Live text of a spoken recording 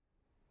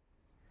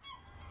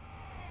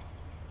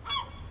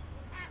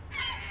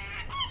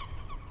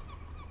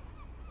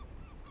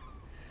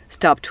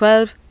Stop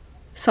 12,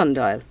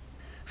 sundial.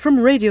 From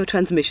radio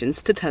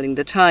transmissions to telling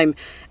the time.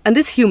 And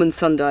this human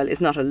sundial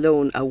is not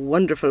alone a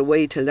wonderful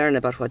way to learn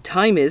about what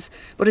time is,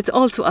 but it's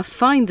also a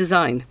fine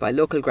design by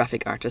local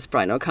graphic artist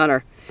Brian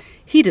O'Connor.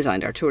 He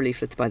designed our tour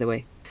leaflets, by the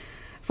way.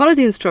 Follow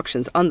the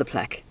instructions on the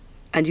plaque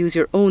and use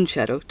your own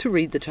shadow to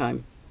read the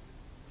time.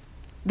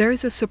 There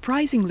is a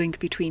surprising link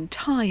between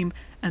time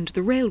and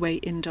the railway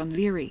in Dún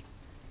Laoghaire,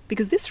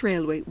 because this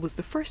railway was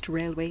the first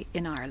railway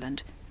in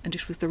Ireland, and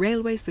it was the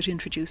railways that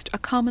introduced a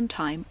common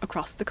time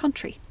across the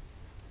country.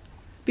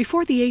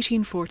 Before the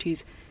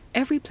 1840s,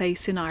 every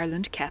place in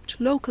Ireland kept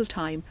local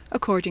time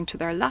according to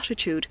their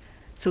latitude,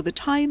 so the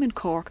time in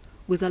Cork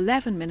was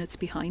 11 minutes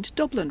behind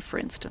Dublin, for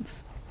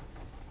instance.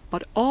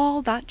 But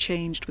all that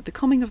changed with the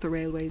coming of the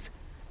railways,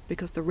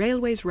 because the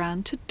railways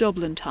ran to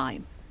Dublin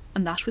time,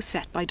 and that was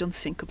set by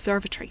Dunsink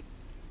Observatory.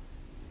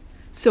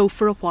 So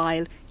for a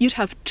while you'd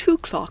have two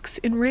clocks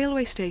in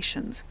railway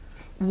stations,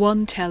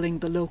 one telling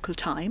the local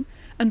time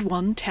and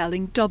one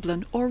telling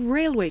Dublin or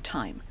railway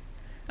time.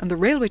 And the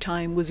railway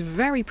time was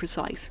very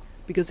precise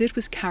because it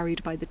was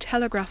carried by the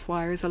telegraph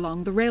wires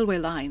along the railway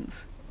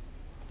lines.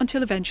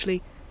 Until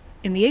eventually,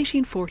 in the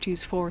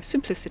 1840s, for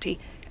simplicity,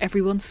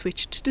 everyone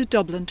switched to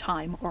Dublin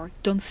time or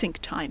Dunsink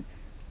time,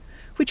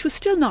 which was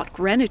still not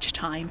Greenwich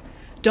time.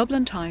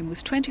 Dublin time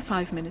was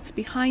 25 minutes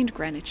behind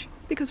Greenwich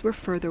because we're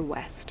further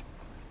west.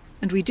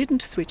 And we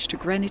didn't switch to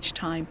Greenwich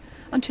time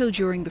until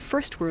during the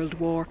First World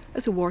War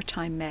as a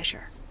wartime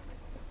measure.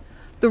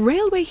 The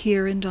railway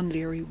here in Dún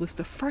Laoghaire was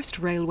the first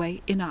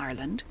railway in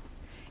Ireland.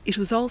 It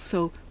was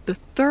also the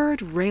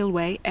third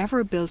railway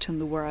ever built in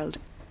the world,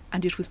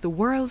 and it was the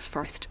world's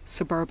first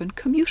suburban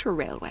commuter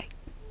railway.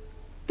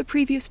 The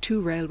previous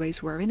two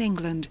railways were in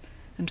England,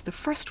 and the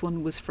first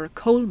one was for a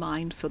coal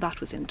mine, so that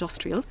was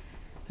industrial,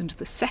 and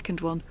the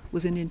second one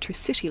was an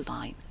intercity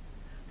line.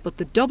 But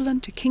the Dublin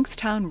to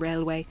Kingstown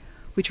Railway,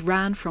 which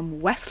ran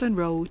from Westland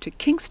Row to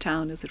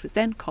Kingstown as it was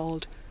then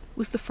called,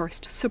 was the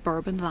first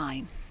suburban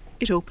line.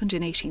 It opened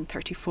in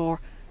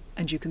 1834,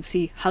 and you can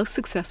see how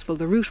successful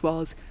the route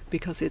was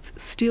because it's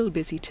still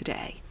busy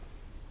today.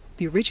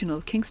 The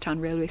original Kingstown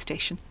railway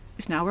station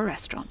is now a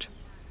restaurant.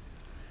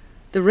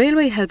 The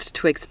railway helped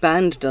to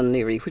expand Dún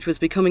Laoghaire, which was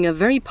becoming a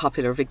very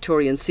popular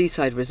Victorian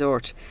seaside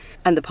resort,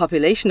 and the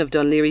population of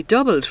Dún Laoghaire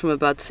doubled from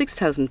about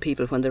 6,000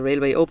 people when the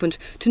railway opened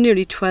to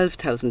nearly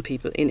 12,000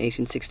 people in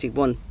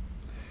 1861.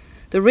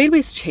 The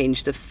railways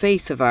changed the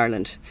face of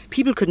Ireland.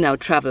 People could now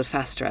travel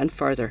faster and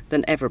further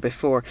than ever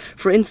before.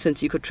 For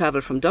instance, you could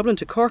travel from Dublin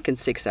to Cork in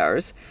 6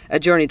 hours, a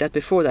journey that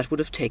before that would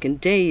have taken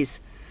days.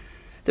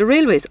 The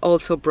railways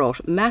also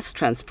brought mass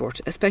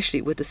transport,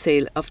 especially with the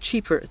sale of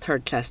cheaper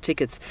third-class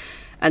tickets,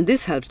 and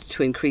this helped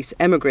to increase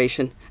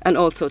emigration and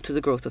also to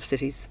the growth of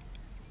cities.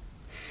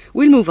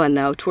 We'll move on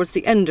now towards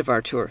the end of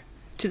our tour,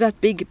 to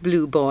that big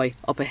blue buoy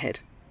up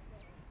ahead.